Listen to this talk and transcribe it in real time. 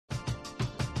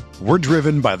We're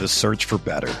driven by the search for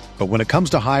better. But when it comes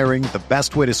to hiring, the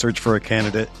best way to search for a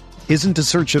candidate isn't to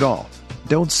search at all.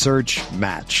 Don't search,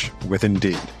 match with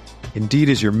Indeed. Indeed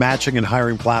is your matching and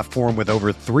hiring platform with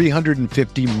over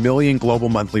 350 million global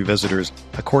monthly visitors,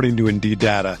 according to Indeed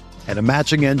data, and a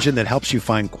matching engine that helps you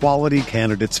find quality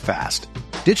candidates fast.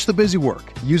 Ditch the busy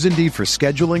work. Use Indeed for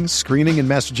scheduling, screening, and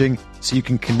messaging so you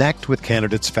can connect with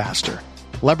candidates faster.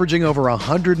 Leveraging over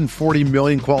 140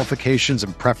 million qualifications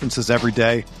and preferences every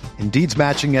day, Indeed's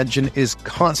matching engine is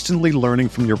constantly learning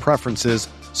from your preferences,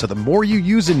 so the more you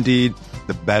use Indeed,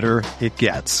 the better it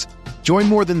gets. Join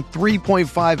more than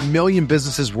 3.5 million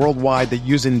businesses worldwide that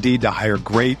use Indeed to hire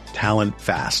great talent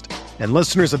fast. And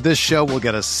listeners of this show will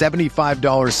get a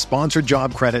 $75 sponsored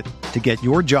job credit to get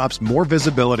your jobs more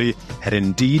visibility at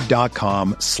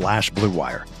Indeed.com/Blue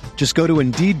Wire. Just go to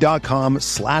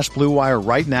Indeed.com/Blue Wire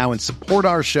right now and support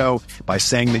our show by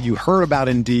saying that you heard about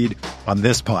Indeed on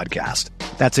this podcast.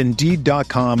 That's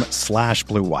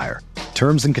Indeed.com/Blue Wire.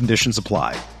 Terms and conditions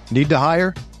apply. Need to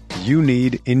hire? You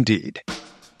need Indeed.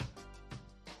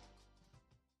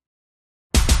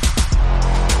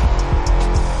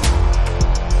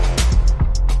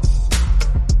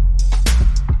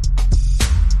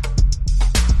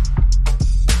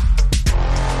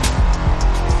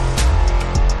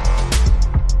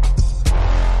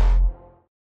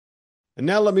 And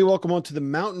now let me welcome on to the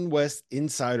Mountain West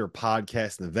Insider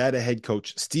Podcast, Nevada head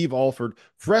coach Steve Alford,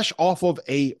 fresh off of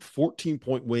a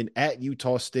 14-point win at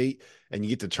Utah State, and you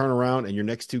get to turn around in your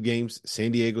next two games,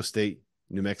 San Diego State,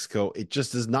 New Mexico. It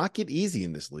just does not get easy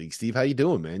in this league. Steve, how you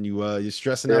doing, man? You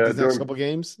stressing out these next couple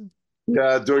games?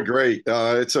 Yeah, doing great.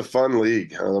 It's a fun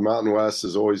league. The Mountain West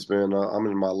has always been, I'm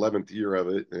in my 11th year of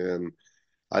it, and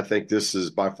I think this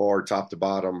is by far top to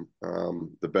bottom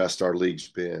the best our league's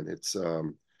been. It's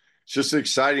just an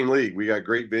exciting league. We got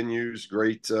great venues,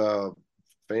 great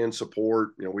fan support.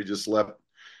 You know, we just left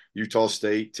Utah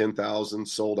State, 10,000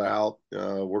 sold out.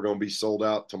 We're going to be sold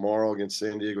out tomorrow against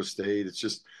San Diego State.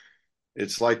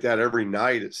 It's like that every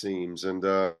night, it seems. And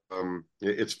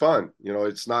it's fun. You know,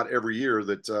 it's not every year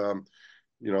that,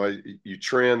 you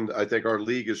trend. I think our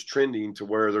league is trending to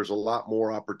where there's a lot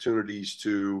more opportunities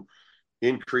to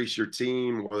increase your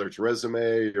team, whether it's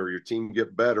resume or your team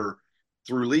get better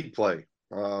through league play.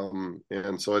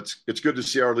 And so it's good to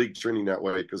see our league trending that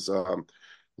way because a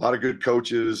lot of good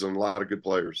coaches and a lot of good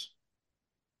players.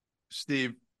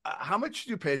 Steve, how much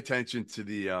do you pay attention to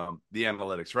the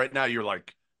analytics? Right now, you're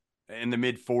like in the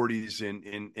mid 40s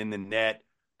in the net.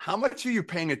 How much are you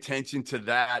paying attention to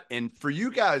that? And for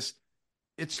you guys,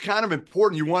 it's kind of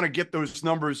important. You want to get those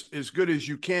numbers as good as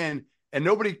you can, and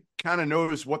nobody kind of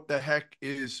knows what the heck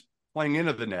is playing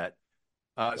into the net.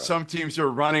 Right. Some teams are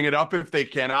running it up if they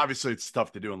can. Obviously, it's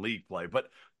tough to do in league play.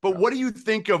 But what do you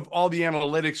think of all the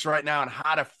analytics right now and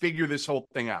how to figure this whole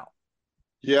thing out?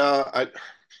 Yeah,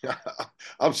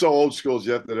 I'm so old school,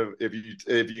 Jeff, that if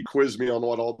you quiz me on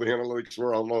what all the analytics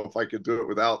were, I don't know if I could do it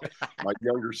without my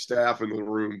younger staff in the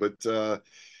room. But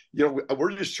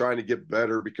we're just trying to get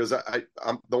better because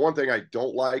I'm the one thing I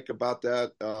don't like about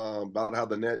that, about how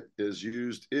the net is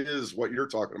used, is what you're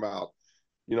talking about.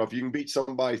 You know, if you can beat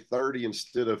somebody 30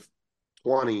 instead of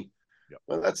 20,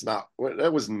 well,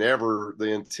 that was never the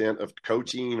intent of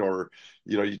coaching. Or,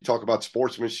 you talk about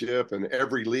sportsmanship, and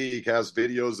every league has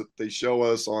videos that they show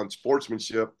us on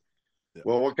sportsmanship. Yeah.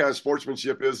 Well, what kind of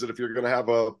sportsmanship is it if you're going to have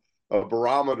a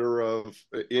barometer of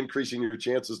increasing your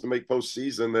chances to make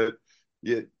postseason that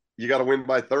you got to win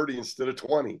by 30 instead of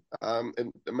 20?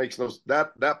 And it makes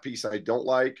that piece I don't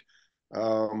like.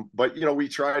 But, we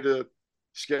try to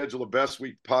schedule the best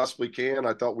we possibly can.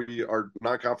 I thought our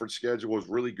non-conference schedule was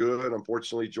really good.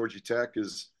 Unfortunately, Georgia Tech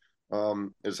has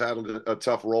had a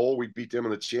tough role. We beat them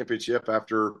in the championship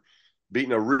after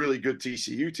beating a really good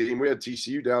TCU team. We had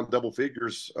TCU down double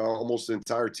figures almost the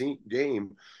entire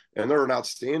game, and they're an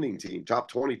outstanding team,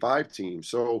 top 25 team.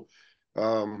 So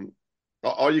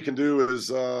all you can do is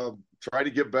try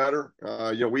to get better.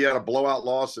 We had a blowout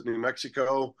loss at New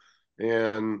Mexico,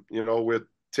 and with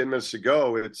 10 minutes to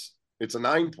go, it's a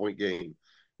 9-point game,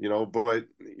 but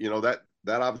that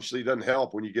obviously doesn't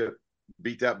help when you get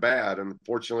beat that bad. And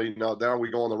fortunately, now we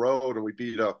go on the road and we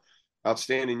beat a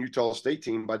outstanding Utah State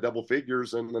team by double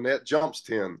figures, and the net jumps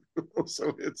 10.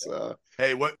 So it's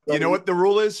hey, you know what the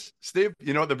rule is, Steve?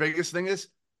 You know what the biggest thing is?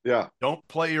 Yeah. Don't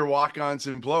play your walk-ons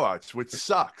and blowouts, which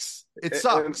sucks. It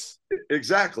sucks.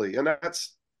 Exactly. And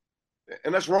that's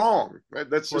wrong. Right?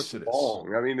 That's just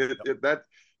wrong. I mean,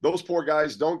 those poor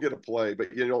guys don't get a play,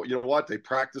 but you know what? They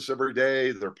practice every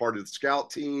day. They're part of the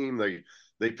scout team. They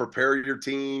they prepare your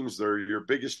teams. They're your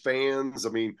biggest fans. I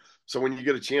mean, so when you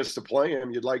get a chance to play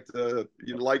them, you'd like to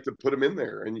put them in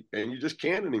there, and you just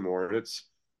can't anymore.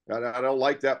 And I don't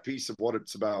like that piece of what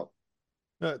it's about.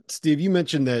 Steve, you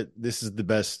mentioned that this is the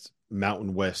best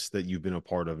Mountain West that you've been a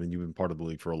part of, and you've been part of the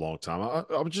league for a long time.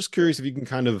 I was just curious if you can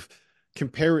kind of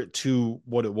compare it to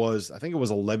what it was. I think it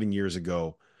was 11 years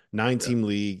ago, 9-team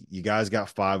league. You guys got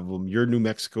 5 of them. Your New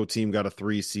Mexico team got a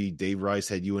 3 seed. Dave Rice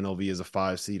had UNLV as a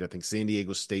 5 seed. I think San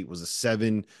Diego State was a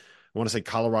 7. I want to say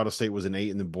Colorado State was an 8,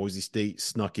 and then Boise State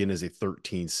snuck in as a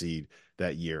 13 seed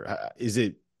that year. Is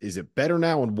it better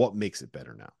now, and what makes it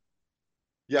better now?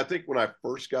 Yeah, I think when I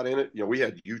first got in it, we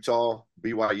had Utah,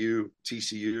 BYU,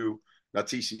 TCU. Now,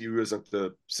 TCU isn't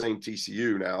the same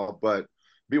TCU now, but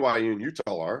BYU and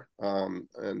Utah are.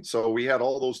 And so we had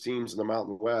all those teams in the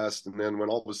Mountain West. And then when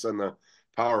all of a sudden the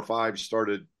Power Five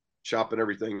started chopping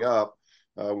everything up,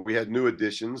 we had new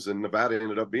additions, and Nevada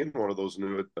ended up being one of those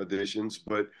new additions.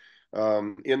 But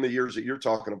in the years that you're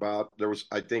talking about,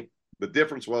 I think the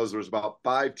difference was there was about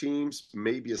 5 teams,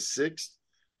 maybe a 6th.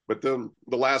 But then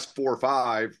the last 4 or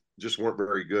 5 just weren't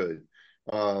very good.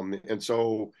 And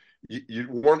so you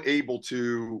weren't able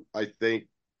to, I think,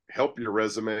 help your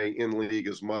resume in league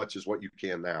as much as what you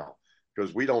can now,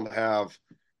 because we don't have,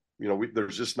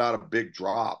 there's just not a big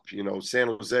drop. San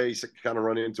Jose kind of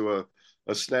run into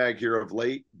a snag here of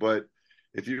late. But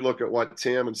if you look at what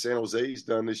Tim and San Jose's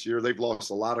done this year, they've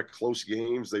lost a lot of close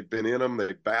games. They've been in them.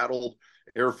 They've battled.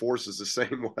 Air Force is the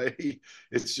same way.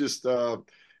 It's just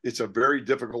it's a very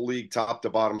difficult league top to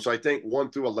bottom. So I think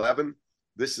 1 through 11,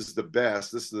 this is the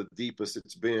best. This is the deepest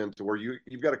it's been, to where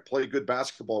you've got to play good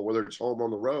basketball, whether it's home or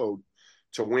on the road,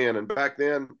 to win. And back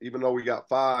then, even though we got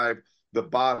 5, the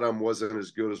bottom wasn't as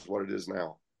good as what it is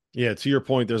now. Yeah, to your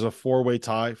point, there's a 4-way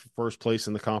tie for first place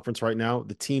in the conference right now.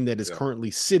 The team that is currently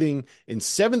sitting in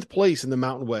 7th place in the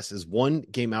Mountain West is 1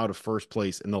 game out of first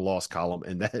place in the loss column.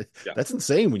 And that's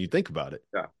insane when you think about it.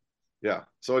 Yeah. Yeah.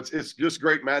 So it's just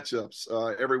great matchups.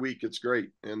 Every week it's great.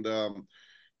 And,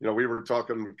 we were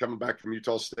talking coming back from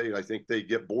Utah State. I think they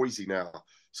get Boise now.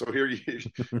 So here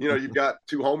you've got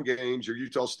 2 home games. You're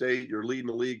Utah State. You're leading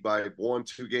the league by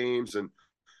 1-2 games, and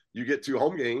you get 2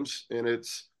 home games, and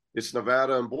it's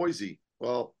Nevada and Boise.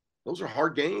 Well, those are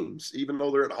hard games, even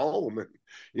though they're at home.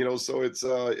 And, so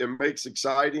it makes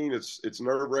exciting. It's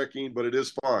nerve-wracking, but it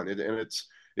is fun, and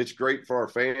it's great for our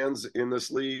fans in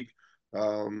this league.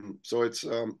 So it's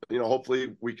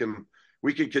hopefully we can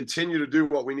continue to do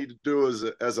what we need to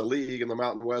do as a league, and the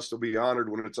Mountain West will be honored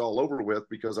when it's all over with,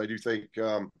 because I do think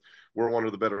we're one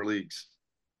of the better leagues.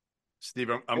 Steve,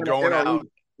 I'm going out.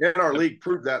 And our league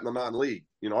proved that in the non-league.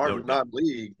 Our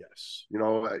non-league. Yes.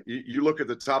 You look at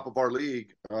the top of our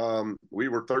league. We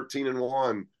were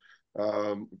 13-1.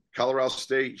 Colorado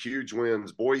State, huge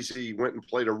wins. Boise went and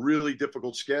played a really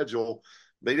difficult schedule.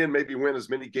 They didn't maybe win as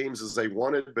many games as they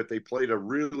wanted, but they played a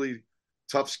really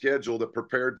tough schedule that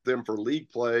prepared them for league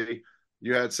play.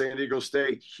 You had San Diego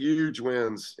State, huge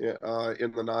wins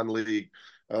in the non-league.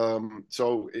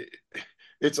 So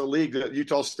it's a league that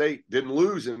Utah State didn't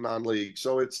lose in non-league.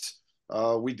 So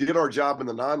we did our job in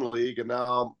the non-league, and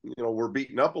now we're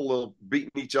beating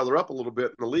each other up a little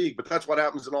bit in the league. But that's what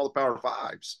happens in all the Power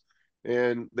Fives,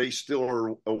 and they still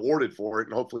are awarded for it,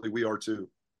 and hopefully we are too.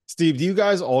 Steve, do you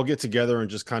guys all get together and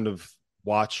just kind of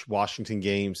watch Washington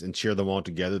games and cheer them on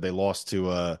together? They lost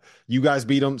to you guys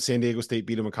beat them, San Diego State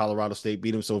beat them, and Colorado State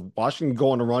beat them. So Washington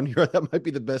go on a run here, that might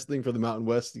be the best thing for the Mountain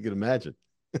West you can imagine.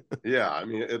 Yeah, I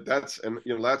mean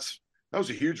that was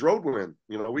a huge road win.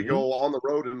 We go on the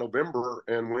road in November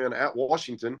and win at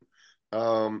Washington,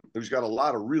 who's got a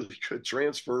lot of really good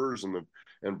transfers,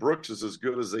 and Brooks is as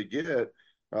good as they get.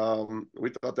 We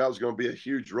thought that was going to be a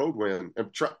huge road win,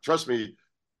 and trust me,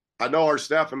 I know our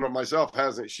staff and myself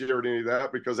hasn't shared any of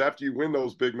that, because after you win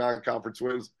those big non-conference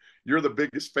wins, you're the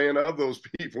biggest fan of those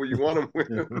people. You want them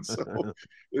to win. So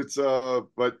it's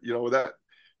but that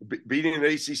beating an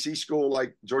ACC school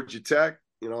like Georgia Tech,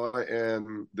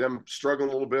 and them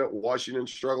struggling a little bit, Washington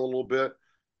struggling a little bit.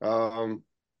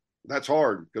 That's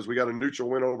hard, because we got a neutral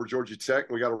win over Georgia Tech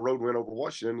and we got a road win over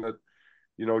Washington that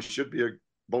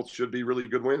both should be really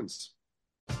good wins.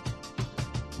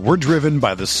 We're driven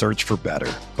by the search for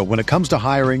better. But when it comes to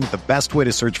hiring, the best way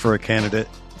to search for a candidate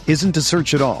isn't to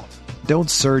search at all.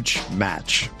 Don't search,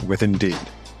 match with Indeed.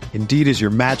 Indeed is your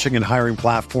matching and hiring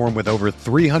platform with over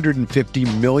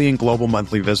 350 million global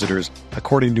monthly visitors,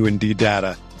 according to Indeed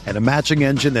data, and a matching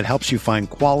engine that helps you find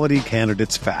quality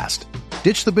candidates fast.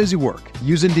 Ditch the busy work.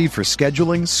 Use Indeed for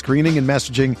scheduling, screening, and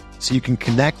messaging so you can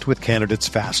connect with candidates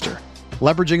faster.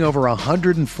 Leveraging over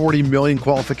 140 million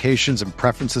qualifications and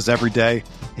preferences every day,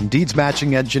 Indeed's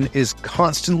matching engine is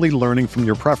constantly learning from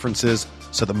your preferences,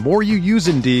 so the more you use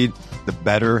Indeed, the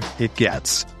better it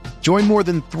gets. Join more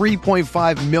than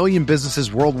 3.5 million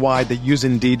businesses worldwide that use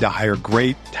Indeed to hire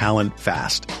great talent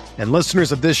fast. And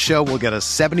listeners of this show will get a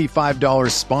 $75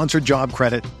 sponsored job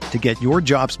credit to get your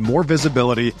jobs more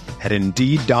visibility at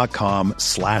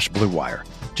Indeed.com/Blue Wire.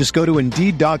 Just go to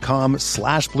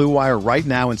Indeed.com/Blue Wire right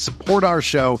now and support our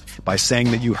show by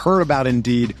saying that you heard about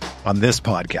Indeed on this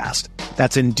podcast.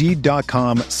 That's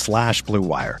Indeed.com/Blue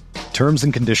Wire. Terms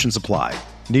and conditions apply.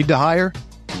 Need to hire?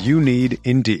 You need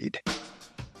Indeed.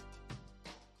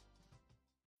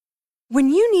 When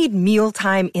you need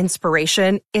mealtime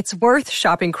inspiration, it's worth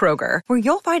shopping Kroger, where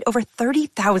you'll find over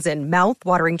 30,000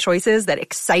 mouth-watering choices that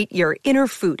excite your inner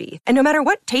foodie. And no matter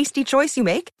what tasty choice you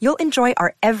make, you'll enjoy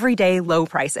our everyday low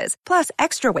prices, plus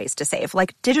extra ways to save,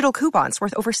 like digital coupons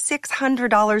worth over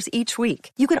 $600 each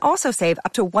week. You can also save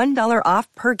up to $1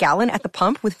 off per gallon at the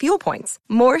pump with fuel points.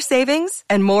 More savings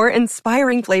and more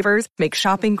inspiring flavors make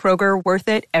shopping Kroger worth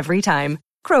it every time.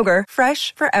 Kroger,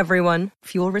 fresh for everyone.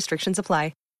 Fuel restrictions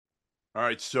apply. All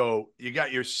right, so you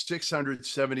got your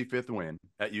 675th win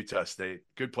at Utah State.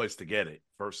 Good place to get it,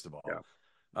 first of all.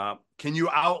 Yeah. Can you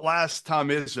outlast Tom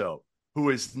Izzo, who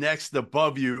is next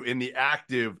above you in the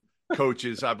active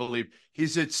coaches, I believe?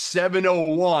 He's at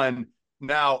 701.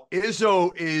 Now,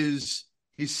 Izzo he's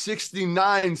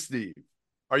 69, Steve.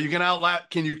 Are you going to outlast?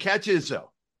 Can you catch Izzo?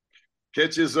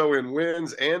 Catch Izzo in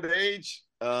wins and age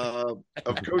of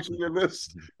coaching in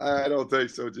this? I don't think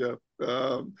so, Jeff.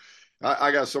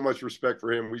 I got so much respect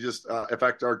for him. We just, in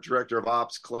fact, our director of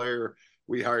ops, Claire,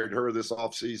 we hired her this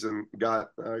offseason, got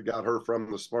her from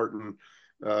the Spartan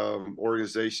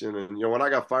organization. And, when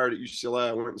I got fired at UCLA,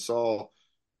 I went and saw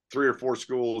 3 or 4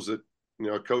 schools that,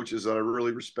 coaches that I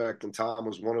really respect. And Tom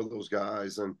was one of those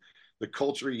guys. And the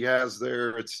culture he has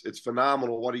there, it's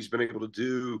phenomenal what he's been able to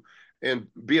do and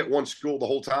be at one school the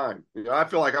whole time. I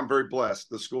feel like I'm very blessed.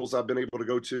 The schools I've been able to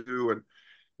go to and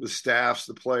the staffs,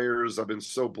 the players, I've been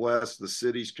so blessed, the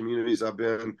cities, communities I've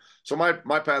been. So my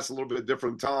path's a little bit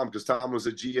different than Tom, because Tom was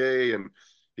a GA and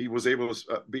he was able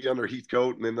to be under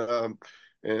Heathcote, and then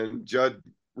and Judd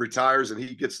retires and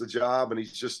he gets the job, and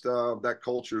he's just that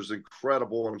culture is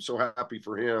incredible. And I'm so happy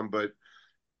for him, but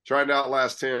trying to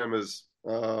outlast him is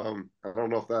I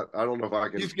don't know if I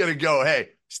can. He's going to go. Hey,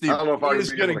 Steve,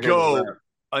 he's going to go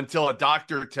until a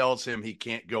doctor tells him he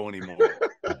can't go anymore.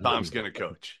 Tom's going to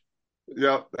coach.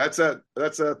 Yeah, that's that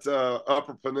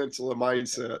Upper Peninsula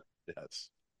mindset. Yes.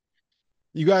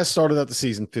 You guys started out the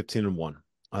season 15-1.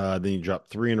 Then you dropped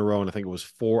 3 in a row, and I think it was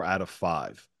 4 out of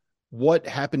 5. What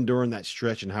happened during that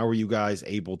stretch, and how were you guys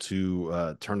able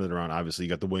to turn it around? Obviously, you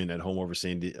got the win at home over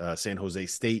San Jose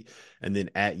State, and then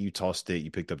at Utah State,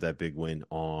 you picked up that big win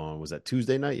on, was that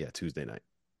Tuesday night? Yeah, Tuesday night.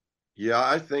 Yeah,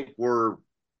 I think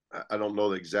I don't know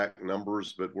the exact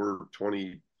numbers, but we're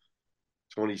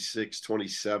 26,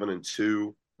 27, and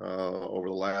 2 over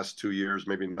the last 2 years,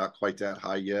 maybe not quite that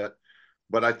high yet.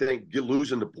 But I think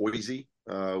losing to Boise,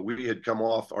 we had come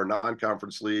off our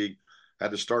non-conference league,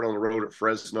 had to start on the road at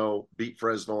Fresno, beat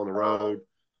Fresno on the road,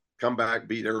 come back,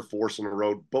 beat Air Force on the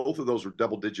road. Both of those were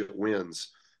double-digit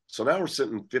wins. So now we're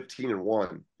sitting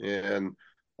 15-1. And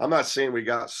I'm not saying we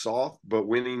got soft, but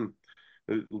winning –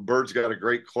 Bird's got a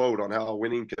great quote on how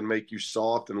winning can make you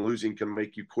soft and losing can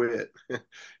make you quit.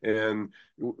 And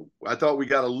I thought we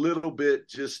got a little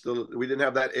bit we didn't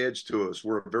have that edge to us.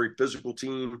 We're a very physical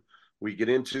team. We get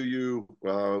into you.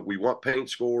 We want paint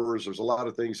scores. There's a lot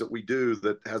of things that we do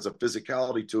that has a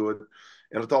physicality to it.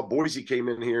 And I thought Boise came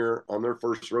in here on their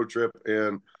first road trip,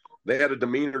 and they had a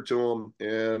demeanor to them,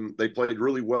 and they played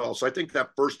really well. So I think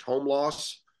that first home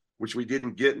loss, which we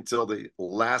didn't get until the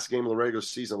last game of the regular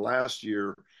season last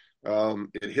year,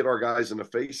 it hit our guys in the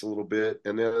face a little bit.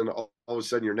 And then all of a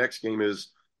sudden your next game is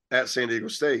at San Diego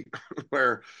State,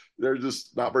 where there's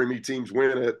just not very many teams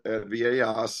win at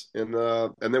Viejas.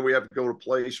 And then we have to go to a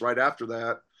place right after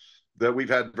that we've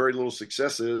had very little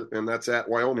success in, and that's at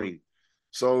Wyoming.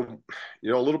 So, a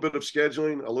little bit of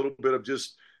scheduling, a little bit of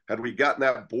just, had we gotten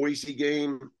that Boise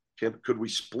game, could we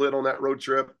split on that road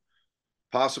trip?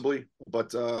 Possibly,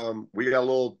 but we got a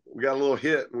little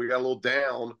hit and we got a little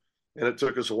down, and it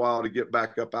took us a while to get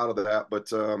back up out of that. But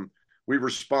we've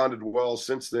responded well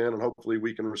since then, and hopefully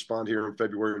we can respond here in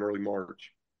February and early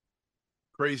March.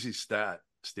 Crazy stat,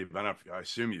 Steve. I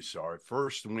assume you saw it.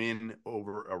 First win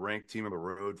over a ranked team on the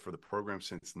road for the program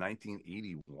since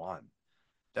 1981.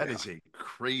 That is a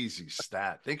crazy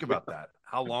stat. Think about that.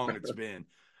 How long it's been.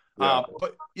 Yeah.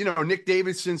 But Nick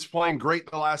Davidson's playing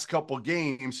great the last couple of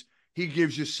games. he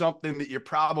gives you something that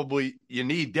you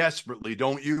need desperately,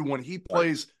 don't you? When he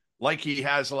plays like he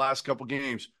has the last couple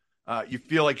games, you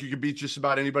feel like you can beat just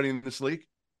about anybody in this league?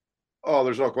 Oh,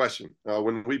 there's no question.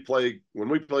 When we play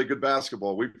good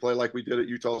basketball, we play like we did at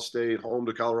Utah State, home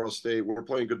to Colorado State. We're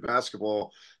playing good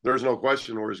basketball. There's no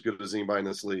question we're as good as anybody in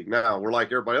this league. Now, we're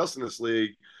like everybody else in this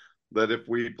league, that if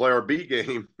we play our B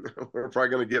game, we're probably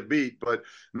going to get beat. But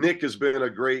Nick has been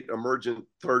a great emergent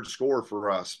third scorer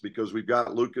for us because we've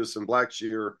got Lucas and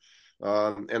Blackshear.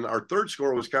 And our third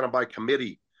scorer was kind of by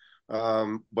committee.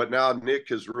 But now Nick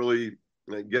is really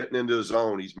getting into his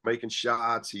own. He's making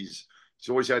shots. He's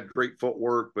always had great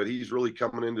footwork, but he's really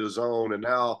coming into his own. And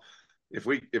now if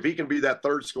he can be that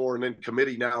third scorer, and then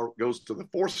committee now goes to the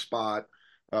fourth spot,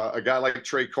 a guy like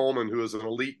Trey Coleman, who is an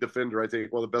elite defender, I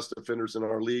think one of the best defenders in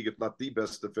our league, if not the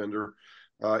best defender,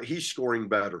 he's scoring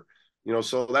better.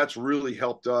 So that's really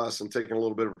helped us and taken a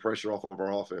little bit of pressure off of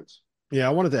our offense. Yeah,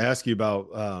 I wanted to ask you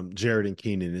about Jared and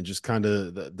Keenan and just kind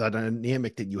of the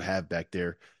dynamic that you have back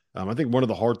there. I think one of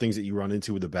the hard things that you run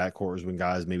into with the backcourt is when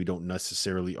guys maybe don't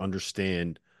necessarily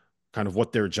understand kind of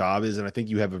what their job is. And I think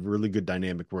you have a really good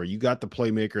dynamic where you got the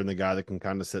playmaker and the guy that can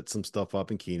kind of set some stuff up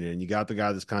in Keenan, and you got the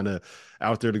guy that's kind of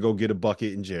out there to go get a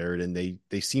bucket in Jared. And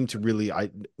they seem to really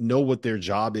know what their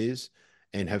job is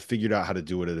and have figured out how to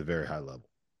do it at a very high level.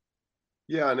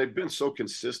 Yeah, and they've been so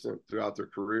consistent throughout their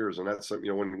careers. And that's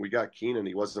something, when we got Keenan,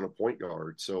 he wasn't a point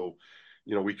guard. So,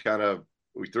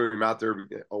 we threw him out there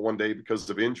one day because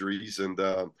of injuries, and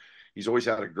he's always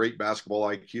had a great basketball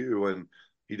IQ, and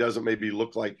he doesn't maybe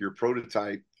look like your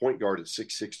prototype point guard at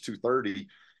 6'6", 230,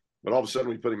 but all of a sudden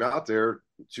we put him out there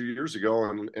 2 years ago,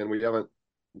 and we haven't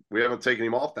taken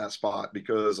him off that spot,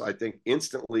 because I think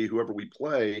instantly whoever we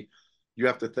play, you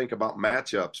have to think about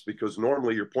matchups, because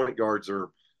normally your point guards are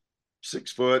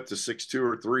 6 foot to 6'2"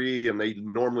 or 3, and they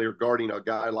normally are guarding a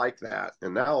guy like that.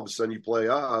 And now all of a sudden you play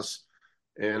us,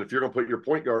 and if you're going to put your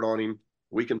point guard on him,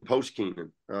 we can post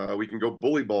Keenan. We can go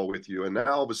bully ball with you. And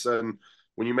now all of a sudden,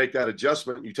 when you make that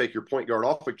adjustment, you take your point guard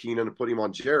off of Keenan and put him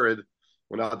on Jared.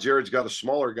 Well, now Jared's got a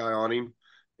smaller guy on him,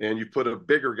 and you put a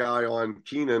bigger guy on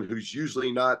Keenan, who's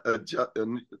usually not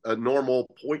a normal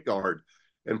point guard.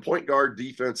 And point guard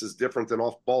defense is different than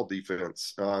off-ball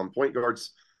defense. Point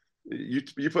guards,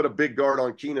 you put a big guard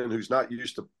on Keenan who's not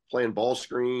used to playing ball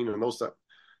screen and those stuff.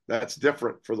 That's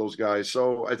different for those guys.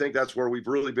 So I think that's where we've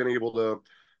really been able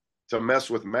to mess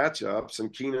with matchups.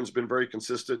 And Keenan's been very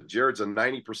consistent. Jared's a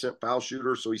 90% foul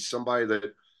shooter, so he's somebody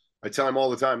that I tell him all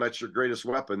the time, that's your greatest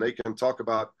weapon. They can talk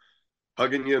about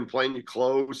hugging you and playing you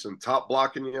close and top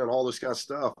blocking you and all this kind of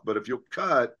stuff. But if you'll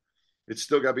cut, it's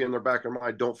still got to be in their back of their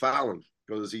mind, don't foul him,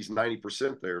 because he's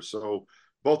 90% there. So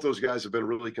both those guys have been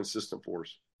really consistent for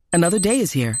us. Another day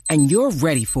is here, and you're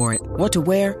ready for it. What to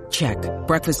wear? Check.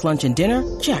 Breakfast, lunch, and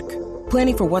dinner? Check.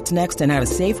 Planning for what's next and how to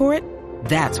save for it?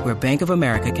 That's where Bank of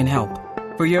America can help.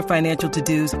 For your financial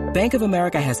to-dos, Bank of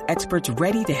America has experts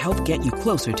ready to help get you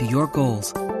closer to your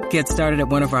goals. Get started at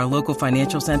one of our local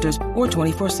financial centers or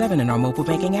 24/7 in our mobile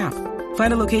banking app.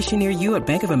 Find a location near you at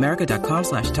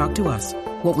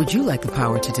bankofamerica.com/talktous. What would you like the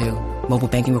power to do? Mobile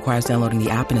banking requires downloading the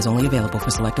app and is only available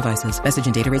for select devices. Message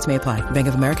and data rates may apply. Bank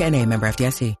of America N.A., member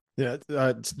FDIC. Yeah,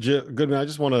 Goodman, I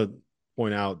just want to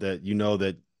point out that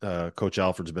that Coach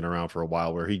Alford's been around for a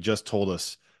while, where he just told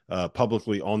us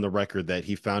publicly on the record that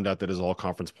he found out that his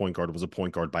all-conference point guard was a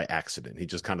point guard by accident. He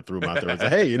just kind of threw him out there and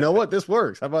said, hey, you know what? This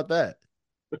works. How about that?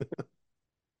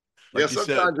 Yeah,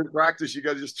 sometimes in practice you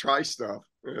got to just try stuff.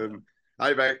 And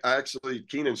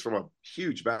Keenan's from a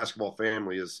huge basketball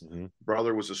family. His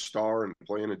brother was a star and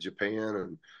playing in Japan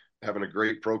and having a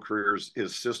great pro career.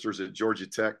 His sister's at Georgia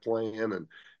Tech playing, and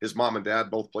his mom and dad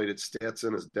both played at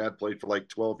Stetson. His dad played for like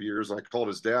 12 years. And I called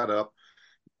his dad up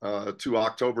 2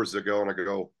 Octobers ago, and I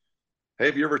go, hey,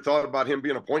 have you ever thought about him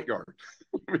being a point guard?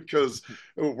 Because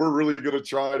we're really going to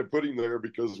try to put him there,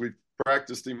 because we've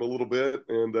practiced him a little bit,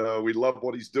 and we love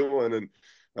what he's doing. And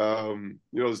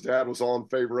his dad was all in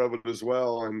favor of it as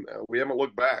well. And we haven't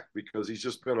looked back, because he's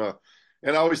just been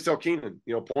and I always tell Keenan,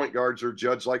 point guards are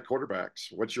judged like quarterbacks.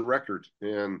 What's your record?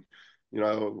 And,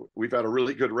 we've had a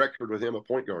really good record with him at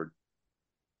point guard.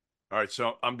 All right.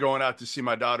 So I'm going out to see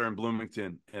my daughter in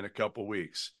Bloomington in a couple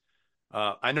weeks.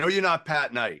 I know you're not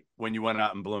Pat Knight when you went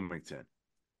out in Bloomington,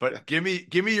 but give me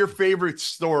your favorite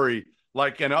story,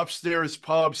 like an upstairs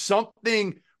pub,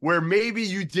 something where maybe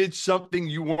you did something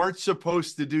you weren't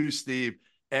supposed to do, Steve.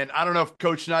 And I don't know if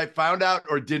Coach Knight found out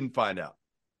or didn't find out.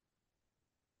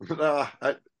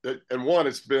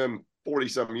 It's been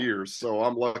 40-some years, so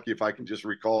I'm lucky if I can just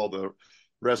recall the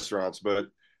restaurants. But,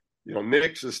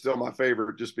 Nick's is still my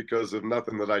favorite, just because of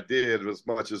nothing that I did as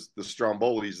much as the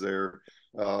Stromboli's there.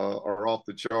 are off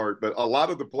the chart. But a lot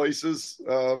of the places,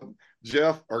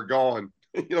 Jeff, are gone.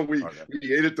 We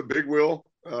ate at the Big Wheel.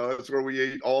 That's where we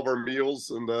ate all of our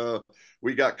meals, and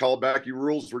we got called back. Your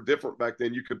rules were different back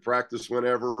then. You could practice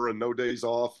whenever and no days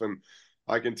off. And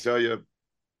I can tell you,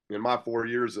 in my 4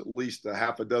 years, at least a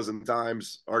half a dozen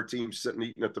times, our team's sitting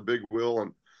eating at the Big Wheel,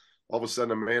 and all of a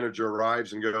sudden a manager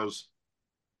arrives and goes,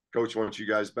 "Coach wants you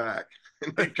guys back."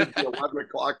 And it could be 11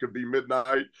 o'clock, could be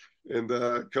midnight, and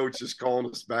coach is calling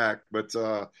us back. But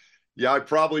yeah, I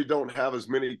probably don't have as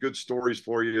many good stories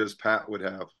for you as Pat would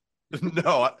have.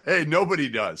 No, hey, nobody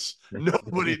does.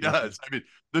 Nobody does. I mean,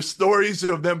 the stories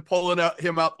of them pulling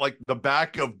him out like the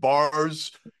back of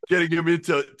bars, getting him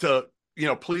into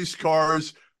police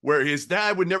cars where his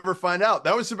dad would never find out.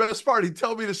 That was the best part. He'd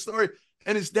tell me the story.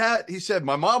 And his dad, he said,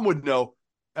 my mom would know.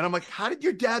 And I'm like, how did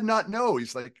your dad not know?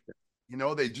 He's like,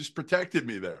 they just protected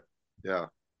me there. Yeah.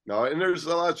 No, and there's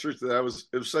a lot of truth to that.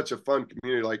 It was such a fun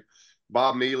community. Like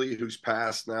Bob Mealy, who's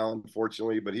passed now,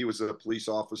 unfortunately, but he was a police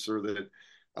officer that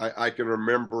I can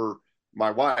remember.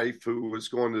 My wife, who was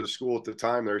going to the school at the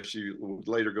time there, she would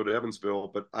later go to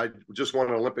Evansville, but I just won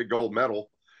an Olympic gold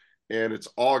medal. And it's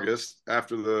August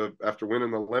after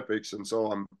winning the Olympics. And so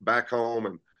I'm back home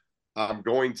and I'm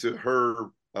going to her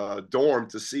dorm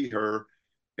to see her.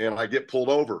 And I get pulled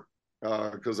over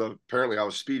because apparently I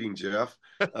was speeding, Jeff.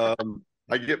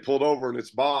 I get pulled over and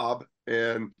it's Bob.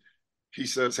 And he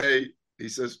says,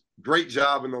 "Great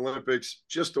job in the Olympics.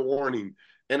 Just a warning."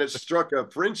 And it struck a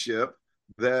friendship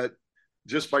that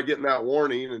just by getting that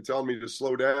warning and telling me to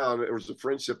slow down, it was a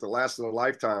friendship that lasted a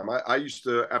lifetime. I used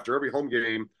to, after every home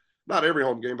game, not every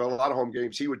home game, but a lot of home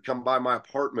games, he would come by my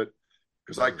apartment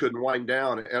because I couldn't wind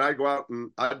down. And I'd go out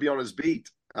and I'd be on his beat.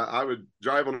 I would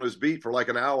drive on his beat for like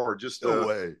an hour just no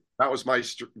way. That was my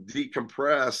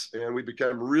decompress. And we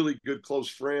became really good, close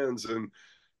friends. And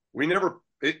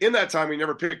in that time, we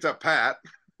never picked up Pat.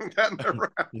 That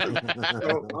never happened.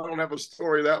 So I don't have a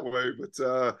story that way,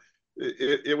 but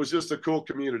it was just a cool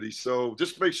community. So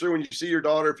just make sure when you see your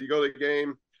daughter, if you go to the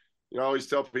game, I always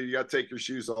tell people you got to take your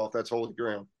shoes off. That's holy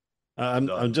ground.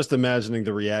 I'm just imagining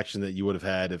the reaction that you would have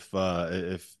had if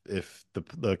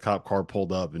the cop car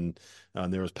pulled up and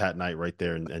there was Pat Knight right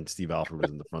there and Steve Alford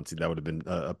was in the front seat. That would have been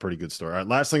a pretty good story. All right,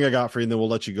 last thing I got for you, and then we'll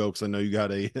let you go because I know you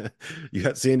got you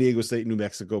got San Diego State, New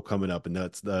Mexico coming up, and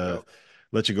that's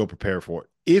let you go prepare for it.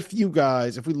 If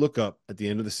we look up at the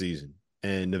end of the season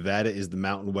and Nevada is the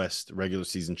Mountain West regular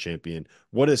season champion,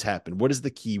 what has happened? What is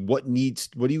the key? What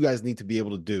do you guys need to be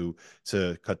able to do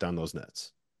to cut down those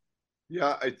nets?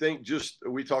 Yeah, I think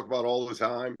we talk about all the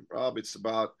time, Rob. It's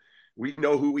about we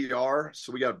know who we are,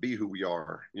 so we got to be who we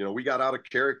are. We got out of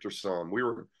character some. We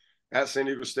were at San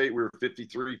Diego State, we were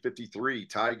 53-53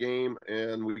 tie game,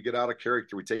 and we get out of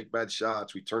character. We take bad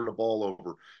shots. We turn the ball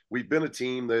over. We've been a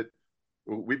team that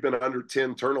we've been under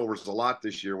 10 turnovers a lot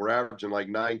this year. We're averaging like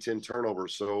 9-10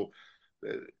 turnovers. So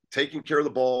taking care of the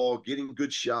ball, getting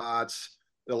good shots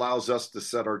allows us to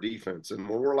set our defense. And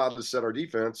when we're allowed to set our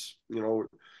defense,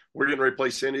 we're getting ready to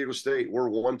play San Diego State. We're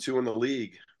 1-2 in the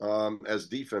league as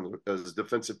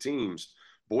defensive teams.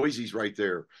 Boise's right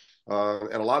there.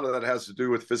 And a lot of that has to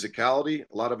do with physicality.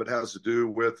 A lot of it has to do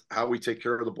with how we take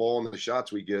care of the ball and the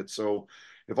shots we get. So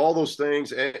if all those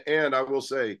things, and I will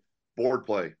say board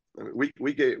play,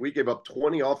 we gave up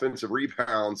 20 offensive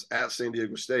rebounds at San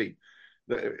Diego State.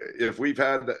 If we've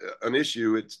had an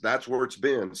issue, that's where it's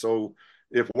been. So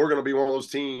if we're going to be one of those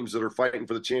teams that are fighting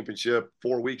for the championship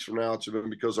 4 weeks from now, it's been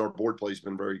because our board play has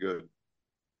been very good.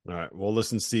 All right. Well,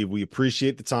 listen, Steve, we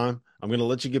appreciate the time. I'm going to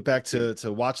let you get back to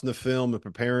watching the film and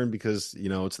preparing because,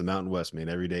 it's the Mountain West, man.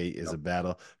 Every day is a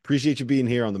battle. Appreciate you being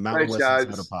here on the Mountain West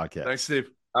Insider Podcast. Thanks, Steve.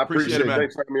 I appreciate it, man.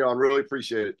 Thanks for having me on. Really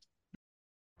appreciate it.